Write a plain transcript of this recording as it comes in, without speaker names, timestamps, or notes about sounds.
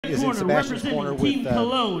corner, Sebastian's representing corner Team with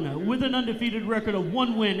Cologne with an undefeated record of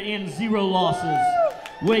 1 win and 0 losses.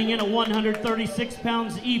 Weighing in at 136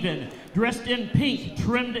 pounds even, dressed in pink,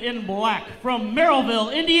 trimmed in black, from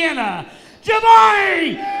Merrillville, Indiana,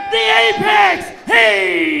 Jabari, the Apex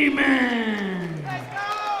Hammond!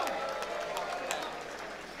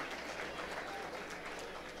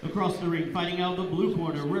 Across the ring, fighting out of the blue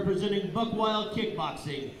corner, representing Buckwild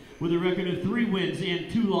Kickboxing, with a record of 3 wins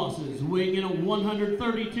and 2 losses, weighing in at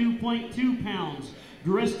 132.2 pounds,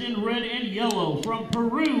 dressed in red and yellow, from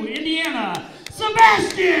Peru, Indiana,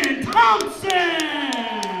 Sebastian Thompson!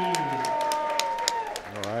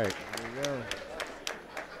 All right. There we go.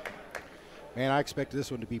 Man, I expected this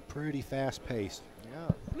one to be pretty fast-paced.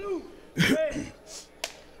 Yeah.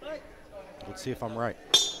 Let's see if I'm right.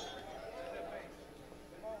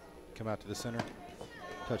 Come out to the center.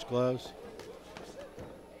 Touch gloves.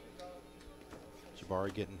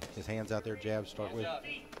 Jabari getting his hands out there, jab start with.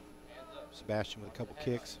 Sebastian with a couple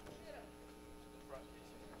kicks.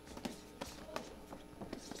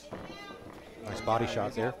 Nice body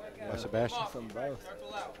shot there by Sebastian. From both.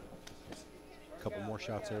 A couple more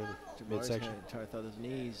shots there to midsection. Trying to throw those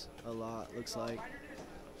knees a lot, looks like.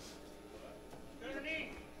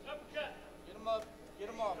 Get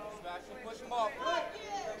him up, Sebastian. Push him off.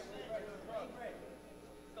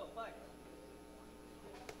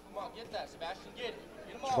 Come on, get that, Sebastian. Get it.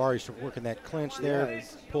 Jabari's working that clinch there,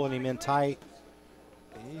 pulling him in tight.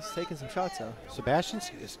 He's taking some shots though. Sebastian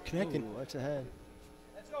is connecting. Ooh, watch ahead.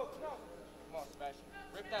 Let's go. Come on, Sebastian.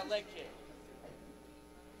 Rip that leg kick.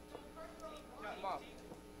 Come on.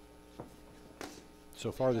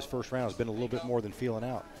 So far, this first round has been a little bit more than feeling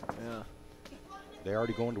out. Yeah. They're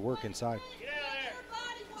already going to work inside.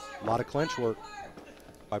 A lot of clinch work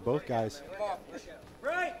by both guys. Come on.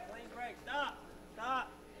 Break. Break. Stop.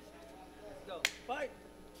 Stop. Let's go. Fight.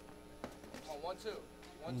 Come on, 1,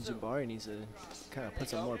 2. Jabari needs to kind of put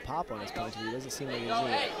some more pop on his punch. He doesn't seem like he's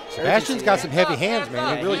doing it. Sebastian's got some heavy hands,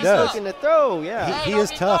 man. He really he's does. He's looking to throw, yeah. He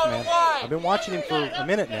is tough, man. I've been watching him for a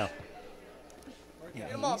minute now. Yeah,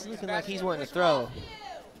 he's looking like he's wanting to throw.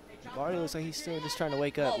 Jabari looks like he's still just trying to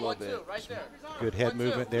wake up a little bit. Good head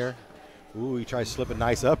movement there. Ooh, he tries to slip a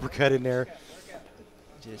nice uppercut in there.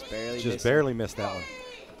 Just barely missed that one.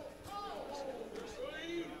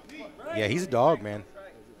 Yeah, he's a dog, man.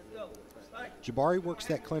 Jabari works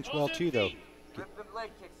that clinch well too, though. Rip the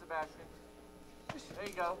leg kick, Sebastian. There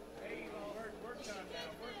you go.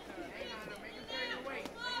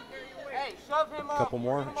 Hey, shove him A off. couple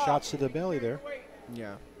more shots to the belly there.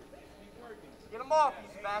 Yeah. Get him off,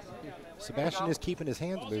 Sebastian. Sebastian is keeping his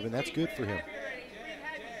hands moving. That's good for him.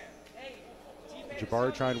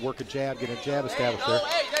 Jabari trying to work a jab, get a jab established there.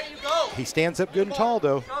 Hey, there you go. He stands up good and tall,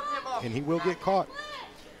 though, and he will get caught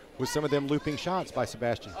with some of them looping shots by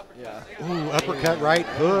Sebastian. Yeah. Ooh, uppercut right,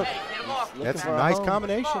 hook. That's a nice home.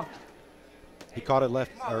 combination. He caught a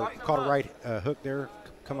left, or caught a right hook there,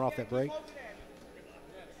 coming off that break.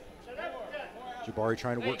 Jabari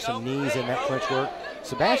trying to work some knees in that clinch work.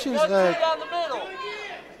 Sebastian's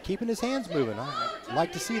keeping his hands moving. I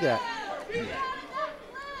like to see that.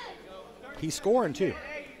 He's scoring too.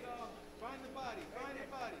 Find the body.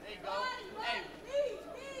 There you go. Hey.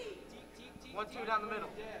 1, 2 down the middle.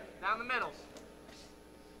 Down the middle.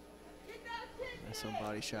 That's some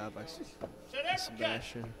body shot by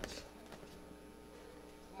Sebastian.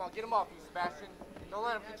 Come on, get him off you, Sebastian. Don't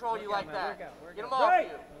let him control you like that. Get him off you.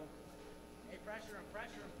 Hey, pressure him.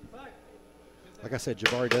 Like I said,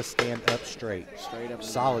 Jabari does stand up straight. Straight up.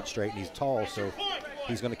 Solid straight, and he's tall, so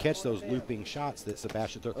he's going to catch those looping shots that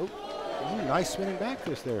Sebastian throws. Oh, ooh, nice spinning back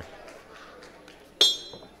fist there.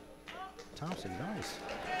 Thompson, nice.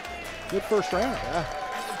 Good first round.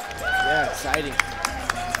 Yeah, exciting.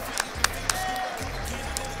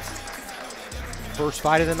 First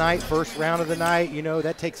fight of the night, first round of the night. You know,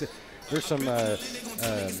 that takes there's some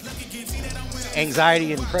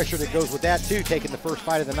anxiety and pressure that goes with that too, taking the first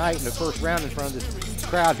fight of the night and the first round in front of this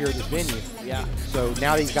crowd here at this venue. Yeah. So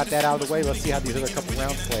now that he's got that out of the way, let's see how these other couple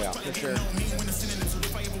rounds play out. For sure.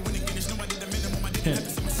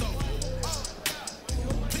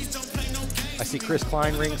 I see Chris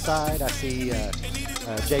Klein ringside. I see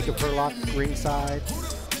Jacob Herlock ringside.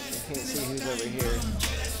 Can't see who's over here.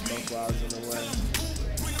 Both clouds in the way.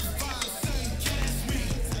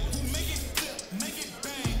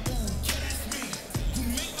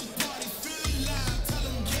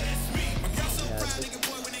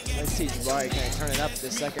 Let's see Jabari kind of turn it up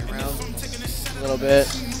this second round a little bit.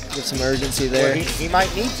 Get some urgency there. Well, he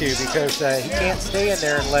might need to because he can't stay in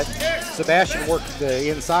there and let Sebastian work the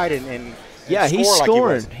inside and yeah, he's score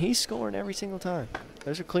scoring. Like He's scoring every single time.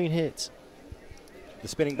 Those are clean hits. The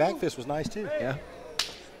spinning back fist was nice too. Yeah.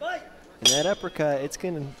 And that uppercut, it's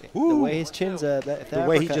going to, the Ooh. way his chin's up, that The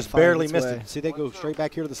way he uppercut just finds barely its missed way. it. See, they go straight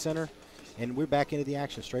back here to the center, and we're back into the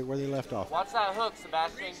action, straight where they left off. Watch that hook,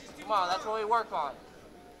 Sebastian. Come on, that's what we work on.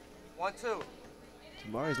 1, 2.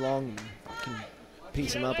 Jabari's long and can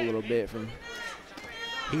piece him up a little bit from.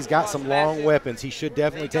 He's got some long weapons. He should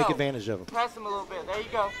definitely take advantage of them. Press him a little bit. There you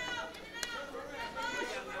go.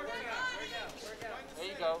 There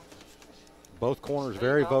you go. Both corners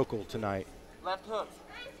very vocal tonight. Left hook.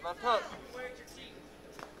 Left hook.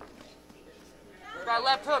 That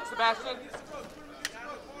left hook, Sebastian.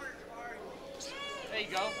 There you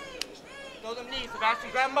go. Throw them knees, Sebastian.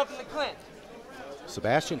 Grab him up in the clinch.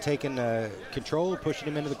 Sebastian taking control, pushing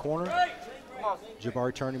him into the corner. Come on.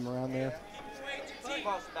 Jabari turned him around there. Come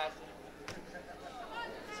on, Sebastian.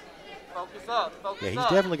 Focus up. Focus Yeah, he's up.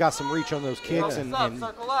 definitely got some reach on those kicks Focus and up.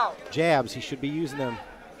 Circle out. jabs. He should be using them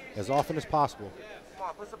as often as possible. Come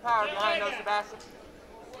on, put some power behind those, Sebastian.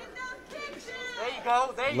 There you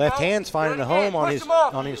go. There you Left go. hand's finding Do a it again. home Push him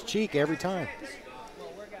off. on his cheek every time.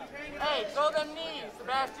 Hey, throw them knees,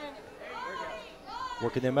 Sebastian.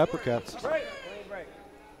 Working them uppercuts. Break.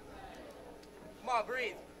 Come on,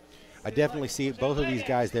 breathe. I definitely see both of these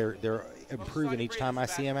guys. They're improving each time I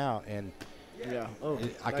see them out, and Yeah. Oh,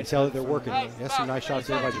 I can nice tell hook that they're from- working. Hey, That's some nice shots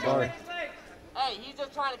there by Jabari. Hey, he's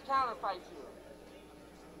just trying to counterfight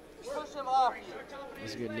you. Push him off you.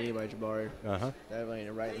 That's a good knee by Jabari. Uh-huh. That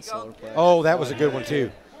landed right in the solar plexus. Oh, that was a good one,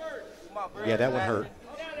 too. Come on, breathe. Yeah, that one hurt.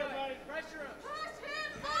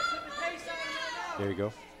 There you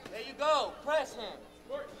go. There you go. Press him.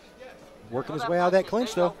 Working his Throw way out of that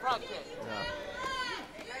clinch, there you though. go, front kick.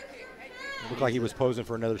 Looked like he was posing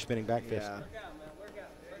for another spinning back fist. Yeah.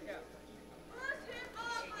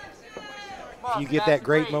 Come on, You get that Sebastian,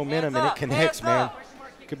 great breathe. momentum Hands and it up, connects, hands man. up.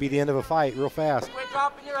 Could be the end of a fight real fast. Quit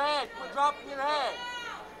dropping your head. Quit dropping your head.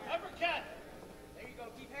 Uppercut. There you go.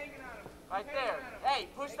 Keep hanging on him. Right there. Hey,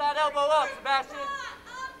 push that elbow up, Sebastian.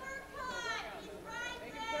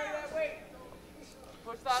 Make him carry that weight.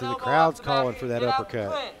 Push that So the elbow crowd's up, calling Sebastian. for that Get out the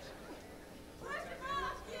uppercut. clinch.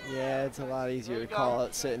 Yeah, it's a lot easier to call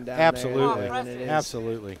it sitting down Absolutely. there than it is.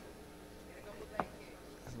 Absolutely.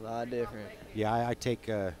 It's a lot different. Yeah, I take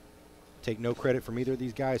no credit from either of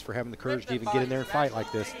these guys for having the courage to even get in there and fight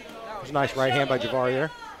like this. There's a nice right hand by Jabari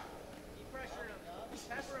there.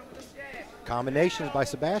 Combinations by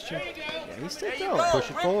Sebastian. Yeah, he's still There you going. go.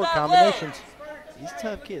 Pushing Rip forward, that combinations. He's a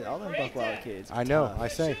tough kid. All them Buckwild kids. are I know, tough. I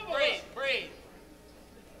say. Breathe, breathe.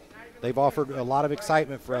 They've offered a lot of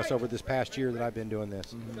excitement for us over this past year that I've been doing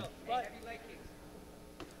this.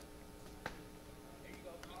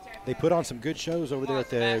 They put on some good shows over there at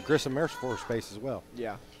the Grissom Air Force Base as well.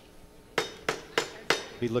 Yeah.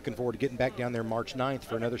 Be looking forward to getting back down there March 9th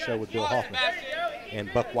for another show with Bill Hoffman and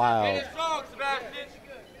Buck Finish Wild. strong, Sebastian.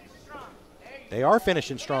 They are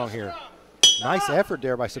finishing strong here. Nice effort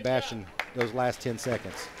there by Sebastian those last 10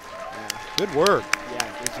 seconds. Good work.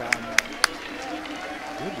 Yeah, good job.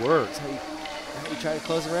 Good work. That's how you try to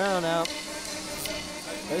close the round out.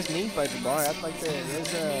 Those knees by Jabari, I'd like to.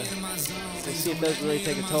 Let's see if those really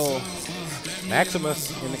take a toll.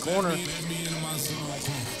 Maximus in the corner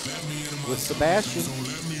with Sebastian.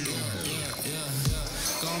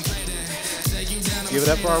 Give it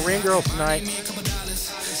up for our ring girls tonight.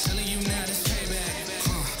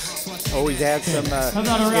 Always add some How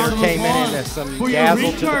about a round of entertainment applause and some for your dazzle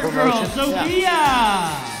ring to the card girl, promotion.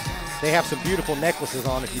 Sophia. They have some beautiful necklaces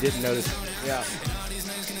on if you didn't notice. Yeah.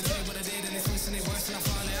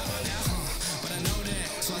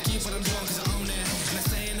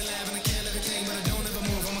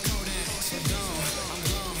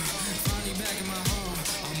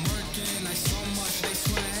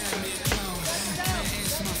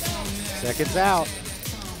 Seconds out.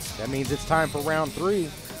 That means it's time for round 3.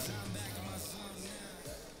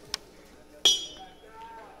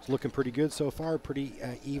 It's looking pretty good so far, pretty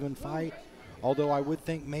even fight. Although I would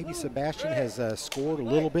think maybe Sebastian has scored a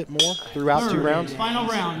little bit more throughout 2 Third rounds. and final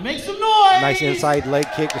round. Make some noise. Nice inside leg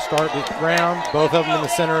kick to start the round. Both of them in the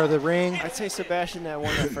center of the ring. I'd say Sebastian that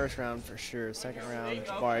won that first round for sure. Second round,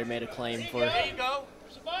 Jabari made a claim for There you go.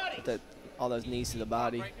 all those knees to the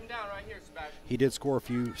body. Break him down right here, Sebastian. He did score a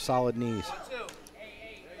few solid knees. 1, 2.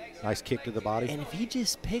 Nice kick to the body. And if he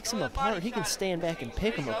just picks them apart, he can stand back and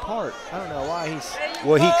pick them apart. I don't know why he's.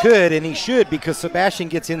 Well, he could and he should because Sebastian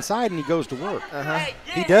gets inside and he goes to work.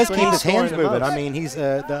 He does But keep he's his hands scoring the moving. most. I mean, he's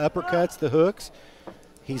the uppercuts, the hooks.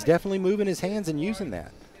 He's definitely moving his hands and using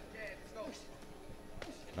that.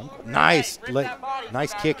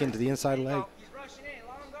 Nice kick into the inside leg.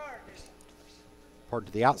 Part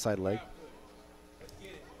to the outside leg.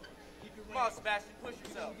 Come on, Sebastian, push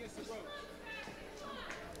yourself.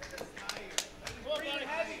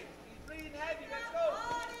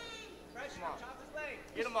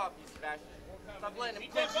 him off you, Sebastian. Stop letting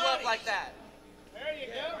him clinch you up like that. There you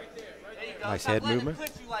go. There you go. Nice Stop head letting him movement.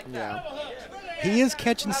 clinch you like Yeah. that. He is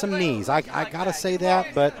catching some knees. I got to say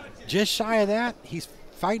that, but just shy of that, he's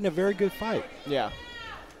fighting a very good fight. Yeah.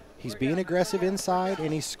 He's being aggressive inside,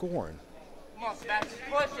 and he's scoring. Come on, Sebastian,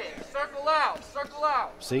 push it. Circle out, circle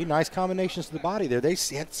out. See, nice combinations to the body there. They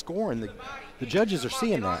see it scoring. The judges are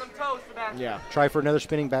seeing Get on that. them toes, Sebastian. Yeah. Try for another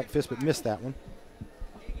spinning back fist, but missed that one.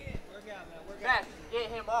 Sebastian,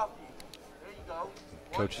 get him off you. There you go.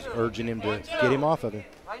 Coach is urging him to get him off of him.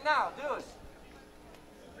 Right now, do it.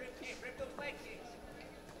 Rip those leg kicks.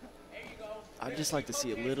 There you go. I'd just like to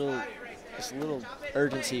see just a little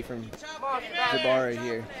urgency from Come on, Sebastian. Jabari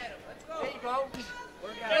here. There you go.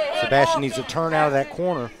 Sebastian needs to turn out of that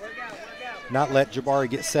corner, not let Jabari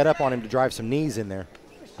get set up on him to drive some knees in there.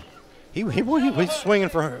 He's swinging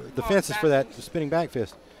for the fences for that spinning back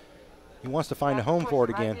fist. He wants to find a home for it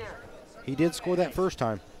again. He did score that first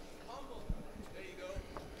time.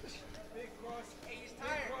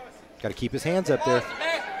 Got to keep his hands up there.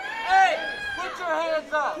 Hey, put your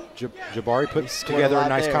hands up. Jabari put scored together a a lot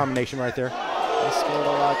nice there. combination right there. He scored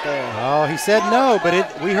a lot there. Oh, he said no, but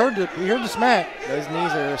we heard the smack. Those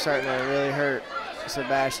knees are starting to really hurt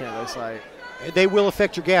Sebastian, it looks like. They will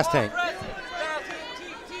affect your gas tank. Press it, Sebastian.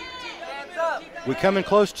 Hands up. We're coming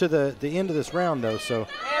close to the end of this round, though, so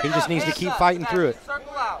he just needs to keep fighting through it.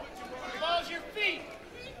 Circle out. Balls your feet.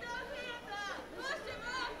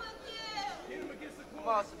 Come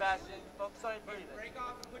on, Sebastian. Focus on your breathing. Break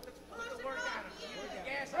off and put the work on him. Put the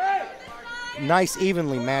gas on him. Nice,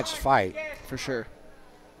 evenly matched fight. For sure.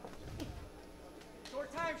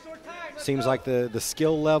 Short time, short time. Let's Seems go. like the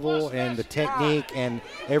skill level and the technique and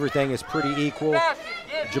everything is pretty equal.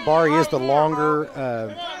 Jabari is the longer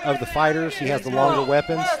of the fighters. He has the longer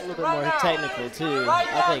weapons. A little bit more technical, too.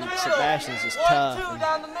 I think Sebastian's just tough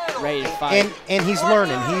and ready to fight. And he's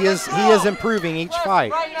learning. He is improving each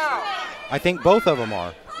fight. Right now. I think both of them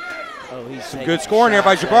are. Oh, he's Some taking good scoring there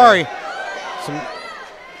by shots Jabari.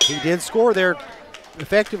 He did score there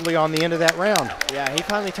effectively on the end of that round. Yeah, he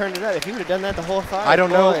finally turned it up. If he would have done that the whole fight, I don't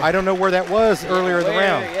know. boy. I don't know where that was earlier in the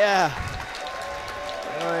round. Yeah.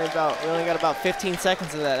 We only got about 15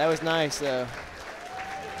 seconds of that. That was nice, though.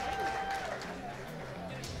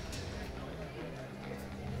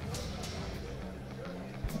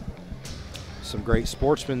 Some great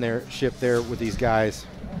sportsmanship there with these guys.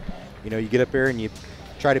 You know, you get up there and you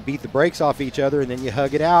try to beat the brakes off each other, and then you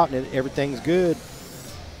hug it out, and everything's good.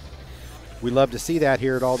 We love to see that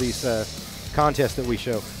here at all these contests that we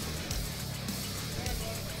show.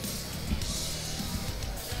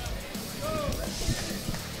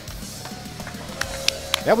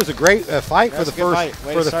 That was a great fight for That's the a good first fight.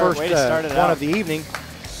 Way to start it one out. of the evening,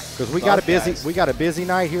 because we got a busy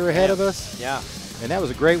night here ahead of us. Yeah. And that was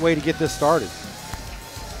a great way to get this started.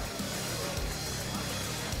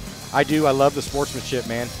 I love the sportsmanship,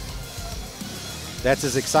 man. That's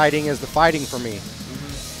as exciting as the fighting for me.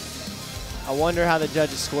 I wonder how the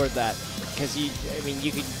judges scored that, because you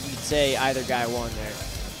could say either guy won there,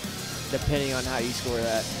 depending on how you score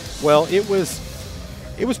that. Well, it was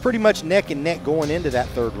pretty much neck and neck going into that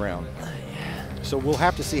third round. So we'll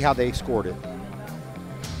have to see how they scored it.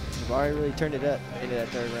 Jabari really turned it up into that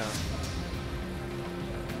third round.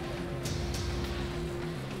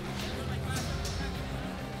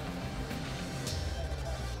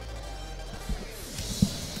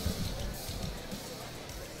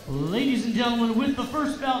 Ladies and gentlemen, with the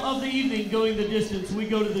first bout of the evening going the distance, we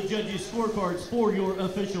go to the judges' scorecards for your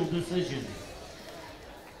official decision.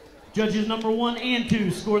 Judges number 1 and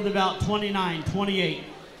 2 scored the bout 29-28.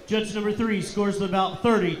 Judge number 3 scores the bout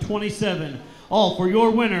 30-27. All for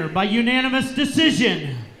your winner by unanimous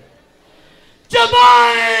decision,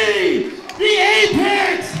 Jabari, the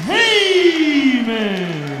Apex Hammond.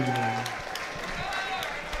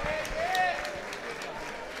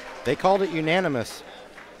 They called it unanimous.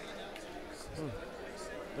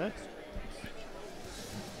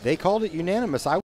 They called it unanimous.